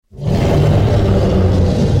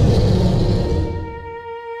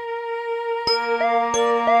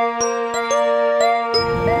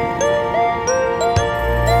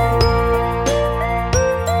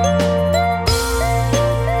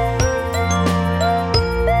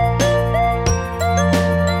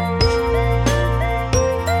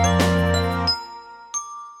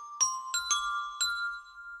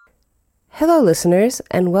Hello, listeners,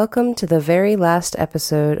 and welcome to the very last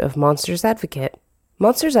episode of Monsters Advocate.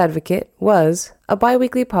 Monsters Advocate was a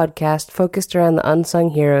bi-weekly podcast focused around the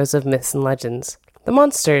unsung heroes of myths and legends, the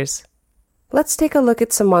monsters. Let's take a look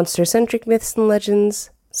at some monster-centric myths and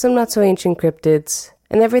legends, some not-so-ancient cryptids,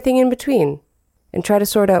 and everything in between, and try to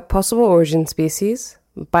sort out possible origin species,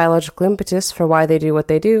 biological impetus for why they do what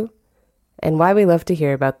they do, and why we love to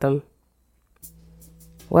hear about them.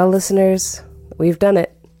 Well, listeners, we've done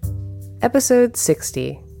it. Episode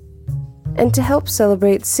 60. And to help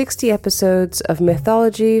celebrate 60 episodes of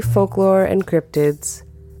mythology, folklore, and cryptids,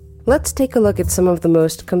 let's take a look at some of the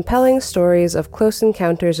most compelling stories of close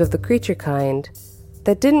encounters of the creature kind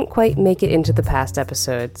that didn't quite make it into the past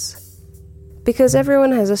episodes. Because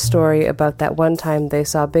everyone has a story about that one time they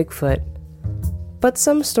saw Bigfoot, but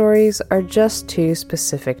some stories are just too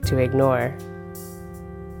specific to ignore.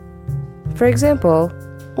 For example,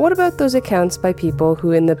 what about those accounts by people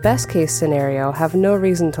who in the best case scenario have no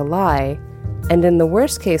reason to lie, and in the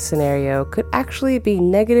worst case scenario could actually be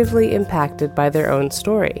negatively impacted by their own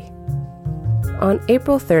story? On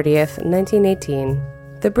April 30th, 1918,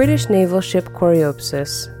 the British naval ship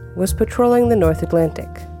Coreopsis was patrolling the North Atlantic,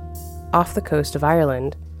 off the coast of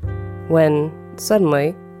Ireland, when,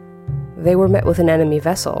 suddenly, they were met with an enemy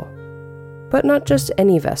vessel. But not just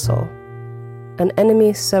any vessel, an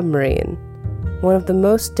enemy submarine, one of the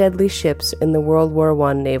most deadly ships in the World War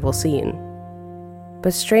I naval scene.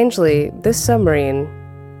 But strangely, this submarine,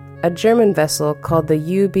 a German vessel called the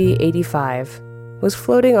UB-85, was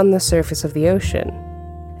floating on the surface of the ocean,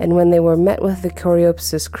 and when they were met with the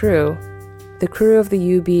Coreopsis crew, the crew of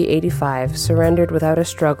the UB-85 surrendered without a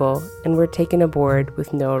struggle and were taken aboard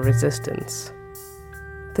with no resistance.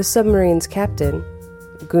 The submarine's captain,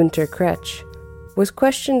 Günter Kretsch, was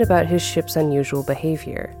questioned about his ship's unusual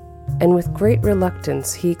behavior, and with great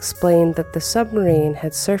reluctance he explained that the submarine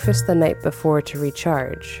had surfaced the night before to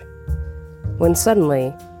recharge, when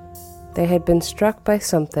suddenly they had been struck by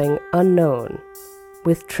something unknown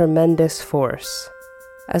with tremendous force.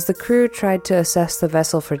 As the crew tried to assess the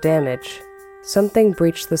vessel for damage, something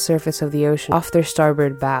breached the surface of the ocean off their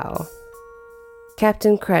starboard bow.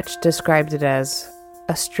 Captain Kretsch described it as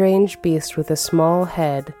a strange beast with a small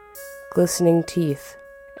head, glistening teeth,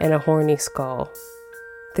 and a horny skull.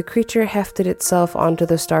 The creature hefted itself onto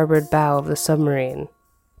the starboard bow of the submarine,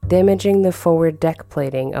 damaging the forward deck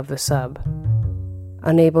plating of the sub.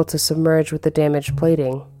 Unable to submerge with the damaged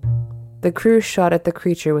plating, the crew shot at the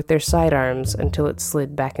creature with their sidearms until it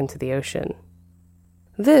slid back into the ocean.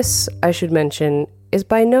 This, I should mention, is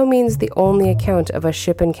by no means the only account of a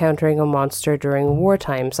ship encountering a monster during war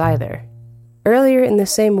times either. Earlier in the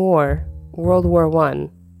same war, World War I,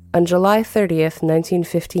 on July 30th,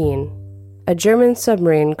 1915, a German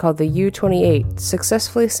submarine called the U-28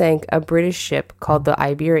 successfully sank a British ship called the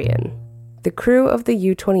Iberian. The crew of the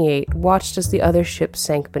U-28 watched as the other ship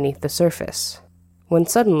sank beneath the surface, when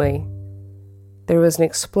suddenly, there was an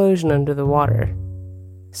explosion under the water.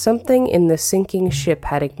 Something in the sinking ship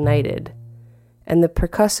had ignited, and the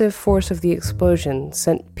percussive force of the explosion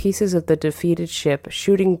sent pieces of the defeated ship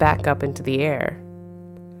shooting back up into the air,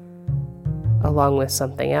 along with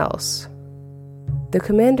something else. The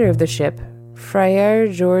commander of the ship, Freiherr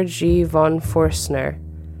Georg G. von Forstner,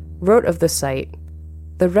 wrote of the sight,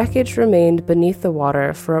 "The wreckage remained beneath the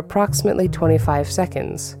water for approximately 25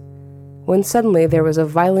 seconds, when suddenly there was a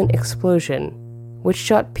violent explosion, which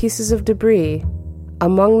shot pieces of debris,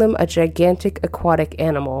 among them a gigantic aquatic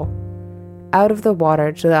animal, out of the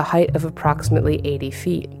water to the height of approximately 80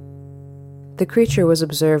 feet. The creature was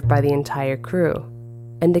observed by the entire crew,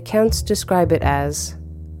 and accounts describe it as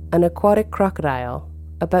an aquatic crocodile,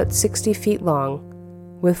 about 60 feet long,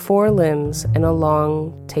 with 4 limbs and a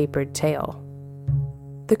long, tapered tail.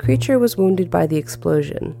 The creature was wounded by the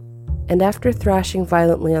explosion, and after thrashing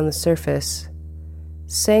violently on the surface,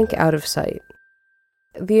 sank out of sight.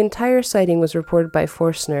 The entire sighting was reported by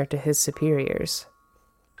Forstner to his superiors."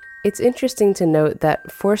 It's interesting to note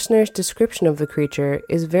that Forstner's description of the creature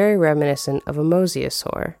is very reminiscent of a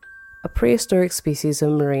mosasaur, a prehistoric species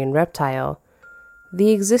of marine reptile,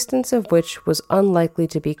 the existence of which was unlikely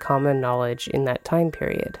to be common knowledge in that time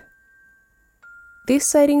period. These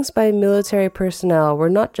sightings by military personnel were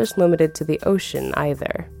not just limited to the ocean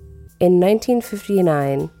either. In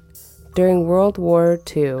 1959, during World War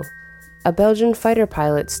II, a Belgian fighter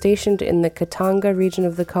pilot stationed in the Katanga region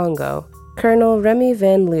of the Congo, Colonel Remy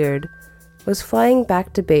van Lierde, was flying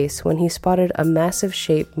back to base when he spotted a massive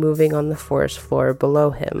shape moving on the forest floor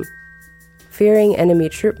below him. Fearing enemy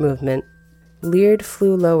troop movement, Lierde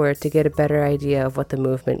flew lower to get a better idea of what the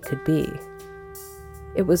movement could be.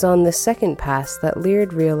 It was on this second pass that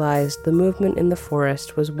Leard realized the movement in the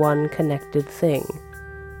forest was one connected thing,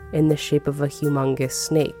 in the shape of a humongous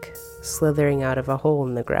snake, slithering out of a hole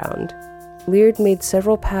in the ground. Leard made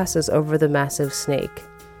several passes over the massive snake,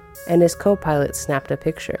 and his co-pilot snapped a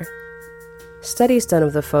picture. Studies done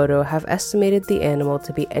of the photo have estimated the animal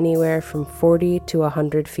to be anywhere from 40 to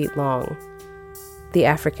 100 feet long. The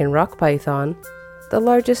African rock python, the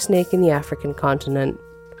largest snake in the African continent,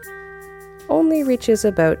 only reaches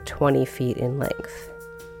about 20 feet in length.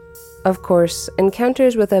 Of course,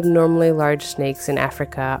 encounters with abnormally large snakes in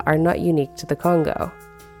Africa are not unique to the Congo.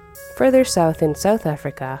 Further south in South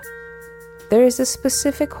Africa, there is a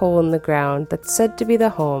specific hole in the ground that's said to be the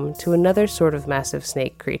home to another sort of massive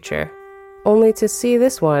snake creature. Only to see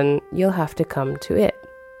this one, you'll have to come to it.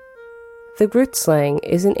 The Grootslang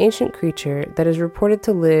is an ancient creature that is reported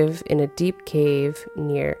to live in a deep cave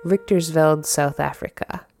near Richtersveld, South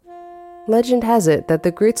Africa. Legend has it that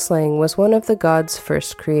the Grootslang was one of the gods'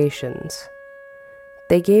 first creations.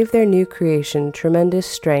 They gave their new creation tremendous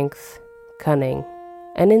strength, cunning,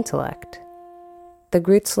 and intellect. The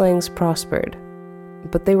Grootslangs prospered,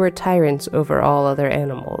 but they were tyrants over all other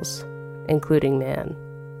animals, including man.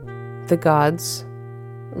 The gods,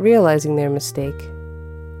 realizing their mistake,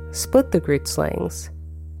 split the Grootslangs,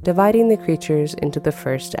 dividing the creatures into the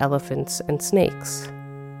first elephants and snakes.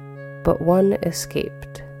 But one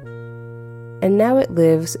escaped. And now it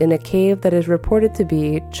lives in a cave that is reported to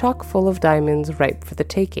be chock full of diamonds ripe for the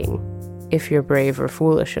taking, if you're brave or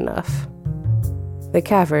foolish enough. The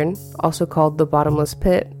cavern, also called the Bottomless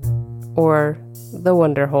Pit, or the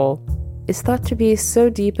Wonder Hole, is thought to be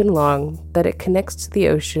so deep and long that it connects to the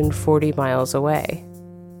ocean 40 miles away.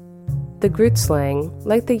 The Grootslang,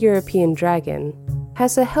 like the European dragon,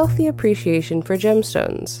 has a healthy appreciation for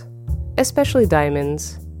gemstones, especially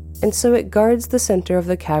diamonds, and so it guards the center of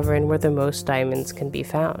the cavern where the most diamonds can be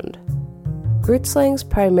found. Grootslangs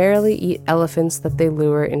primarily eat elephants that they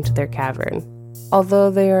lure into their cavern,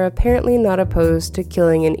 although they are apparently not opposed to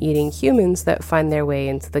killing and eating humans that find their way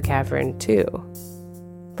into the cavern too.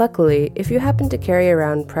 Luckily, if you happen to carry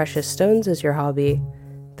around precious stones as your hobby,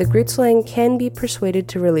 the Grootslang can be persuaded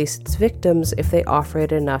to release its victims if they offer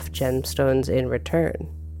it enough gemstones in return.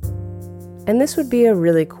 And this would be a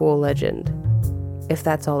really cool legend, if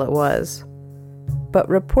that's all it was. But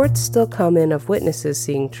reports still come in of witnesses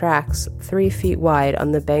seeing tracks 3 feet wide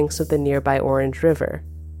on the banks of the nearby Orange River,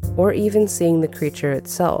 or even seeing the creature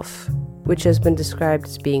itself, which has been described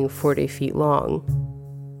as being 40 feet long.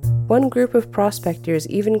 One group of prospectors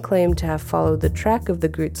even claimed to have followed the track of the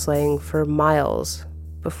Grootslang for miles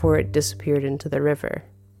before it disappeared into the river.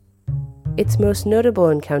 Its most notable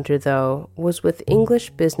encounter, though, was with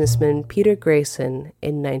English businessman Peter Grayson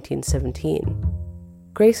in 1917.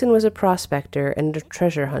 Grayson was a prospector and a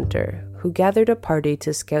treasure hunter who gathered a party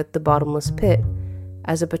to scout the Bottomless Pit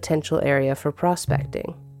as a potential area for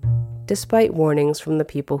prospecting, despite warnings from the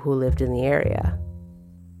people who lived in the area.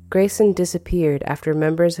 Grayson disappeared after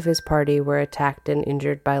members of his party were attacked and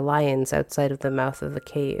injured by lions outside of the mouth of the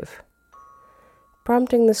cave,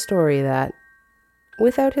 prompting the story that,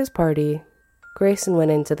 without his party, Grayson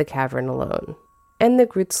went into the cavern alone, and the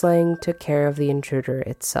Grootslang took care of the intruder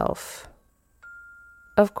itself.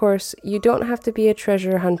 Of course, you don't have to be a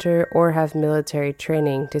treasure hunter or have military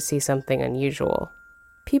training to see something unusual.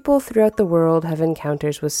 People throughout the world have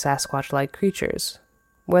encounters with Sasquatch-like creatures,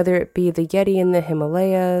 whether it be the Yeti in the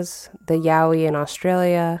Himalayas, the Yowie in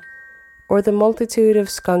Australia, or the multitude of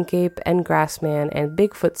skunk ape and grassman and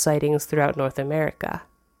Bigfoot sightings throughout North America.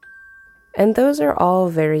 And those are all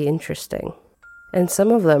very interesting, and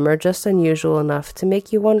some of them are just unusual enough to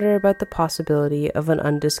make you wonder about the possibility of an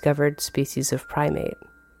undiscovered species of primate.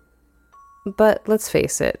 But let's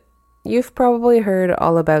face it, you've probably heard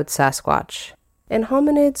all about Sasquatch, and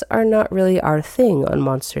hominids are not really our thing on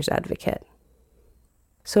Monsters Advocate.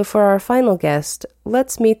 So for our final guest,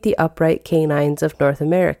 let's meet the upright canines of North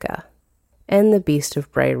America, and the Beast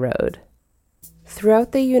of Bray Road.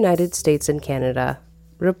 Throughout the United States and Canada,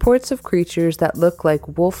 reports of creatures that look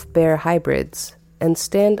like wolf-bear hybrids and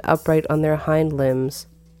stand upright on their hind limbs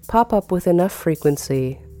pop up with enough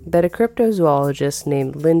frequency that a cryptozoologist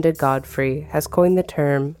named Linda Godfrey has coined the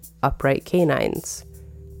term upright canines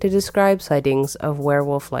to describe sightings of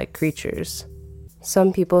werewolf-like creatures.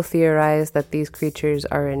 Some people theorize that these creatures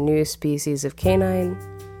are a new species of canine.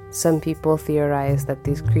 Some people theorize that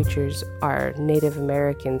these creatures are Native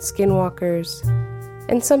American skinwalkers.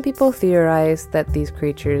 And some people theorize that these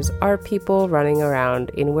creatures are people running around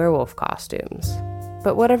in werewolf costumes.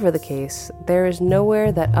 But whatever the case, there is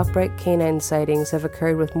nowhere that upright canine sightings have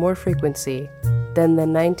occurred with more frequency than the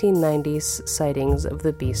 1990s sightings of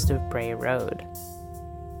the Beast of Bray Road.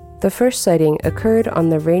 The first sighting occurred on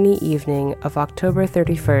the rainy evening of October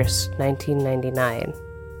 31st, 1999.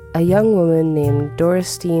 A young woman named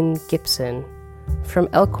Doristine Gibson from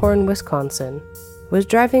Elkhorn, Wisconsin, was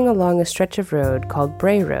driving along a stretch of road called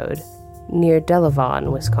Bray Road near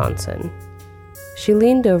Delavon, Wisconsin. She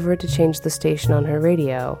leaned over to change the station on her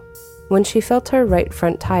radio when she felt her right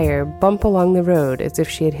front tire bump along the road as if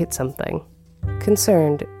she had hit something.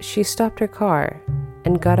 Concerned, she stopped her car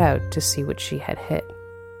and got out to see what she had hit.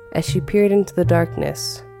 As she peered into the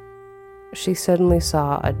darkness, she suddenly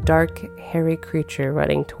saw a dark, hairy creature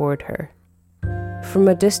running toward her. From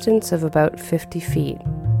a distance of about 50 feet,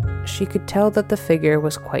 she could tell that the figure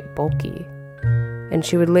was quite bulky, and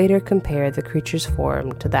she would later compare the creature's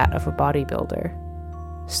form to that of a bodybuilder.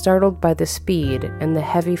 Startled by the speed and the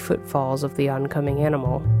heavy footfalls of the oncoming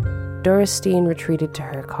animal, Doristine retreated to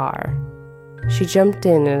her car. She jumped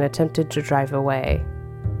in and attempted to drive away,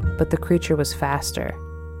 but the creature was faster,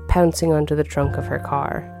 pouncing onto the trunk of her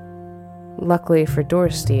car. Luckily for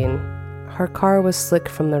Doristine, her car was slick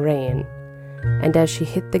from the rain, and as she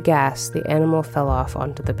hit the gas, the animal fell off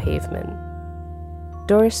onto the pavement.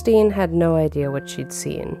 Doristine had no idea what she'd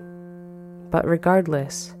seen, but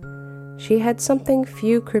regardless, she had something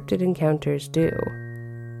few cryptid encounters do: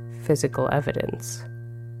 physical evidence.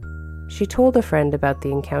 She told a friend about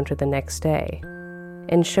the encounter the next day,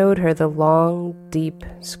 and showed her the long, deep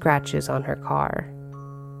scratches on her car.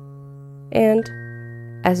 And,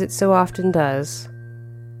 as it so often does,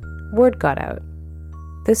 word got out.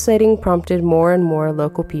 This sighting prompted more and more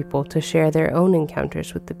local people to share their own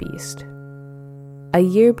encounters with the beast. A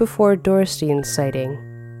year before Doristine's sighting,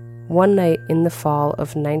 one night in the fall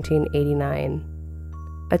of 1989,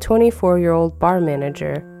 a 24-year-old bar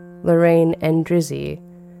manager, Lorraine Endrizzi,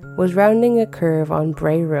 was rounding a curve on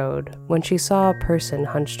Bray Road when she saw a person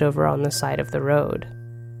hunched over on the side of the road.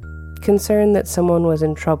 Concerned that someone was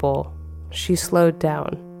in trouble, she slowed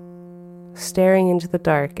down, staring into the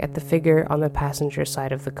dark at the figure on the passenger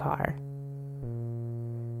side of the car.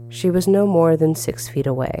 She was no more than 6 feet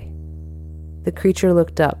away. The creature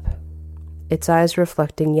looked up, its eyes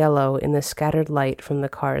reflecting yellow in the scattered light from the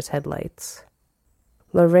car's headlights.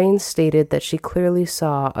 Lorraine stated that she clearly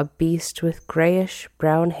saw a beast with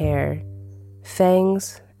grayish-brown hair,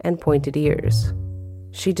 fangs, and pointed ears.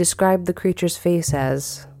 She described the creature's face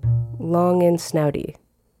as long and snouty,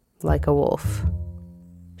 like a wolf.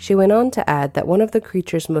 She went on to add that one of the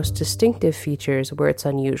creature's most distinctive features were its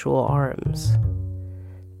unusual arms.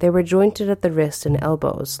 They were jointed at the wrist and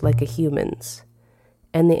elbows like a human's,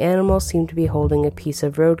 and the animal seemed to be holding a piece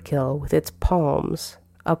of roadkill with its palms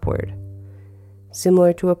upward,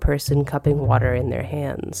 similar to a person cupping water in their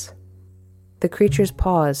hands. The creature's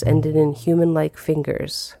paws ended in human-like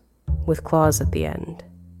fingers, with claws at the end.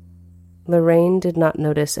 Lorraine did not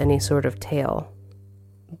notice any sort of tail,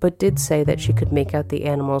 but did say that she could make out the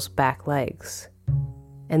animal's back legs,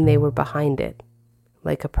 and they were behind it,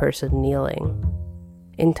 like a person kneeling.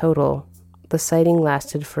 In total, the sighting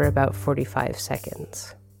lasted for about 45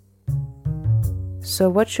 seconds. So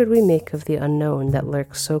what should we make of the unknown that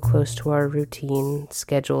lurks so close to our routine,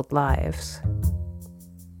 scheduled lives?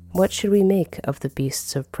 What should we make of the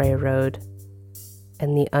beasts of Bray Road,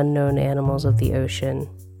 and the unknown animals of the ocean,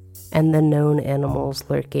 and the known animals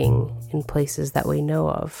lurking in places that we know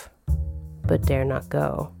of, but dare not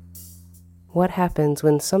go? What happens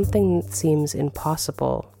when something that seems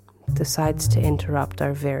impossible decides to interrupt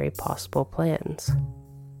our very possible plans?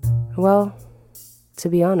 Well, to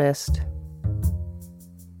be honest,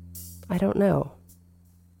 I don't know.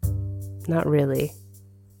 Not really.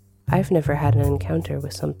 I've never had an encounter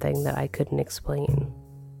with something that I couldn't explain.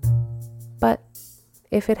 But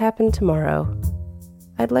if it happened tomorrow,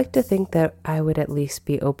 I'd like to think that I would at least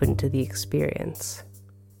be open to the experience.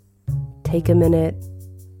 Take a minute,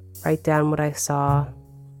 write down what I saw,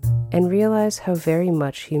 and realize how very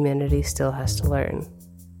much humanity still has to learn.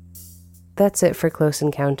 That's it for Close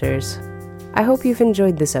Encounters. I hope you've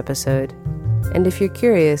enjoyed this episode, and if you're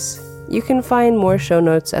curious, you can find more show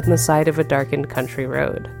notes at the side of a darkened country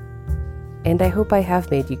road. And I hope I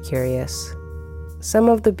have made you curious. Some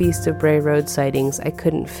of the Beast of Bray Road sightings I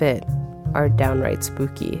couldn't fit are downright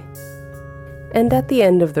spooky. And at the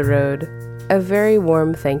end of the road, a very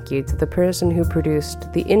warm thank you to the person who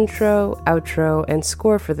produced the intro, outro, and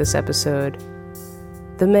score for this episode,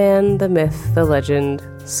 the man, the myth, the legend,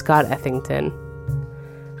 Scott Ethington.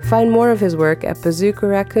 Find more of his work at Bazooka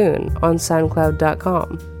Raccoon on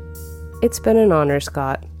SoundCloud.com. It's been an honor,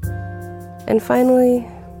 Scott. And finally,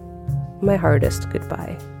 my hardest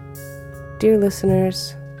goodbye. Dear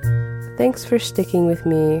listeners, thanks for sticking with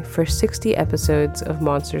me for 60 episodes of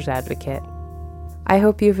Monsters Advocate. I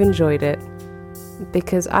hope you've enjoyed it.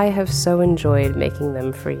 because I have so enjoyed making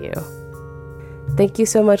them for you. Thank you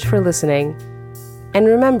so much for listening. And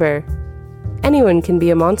remember, anyone can be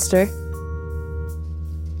a monster.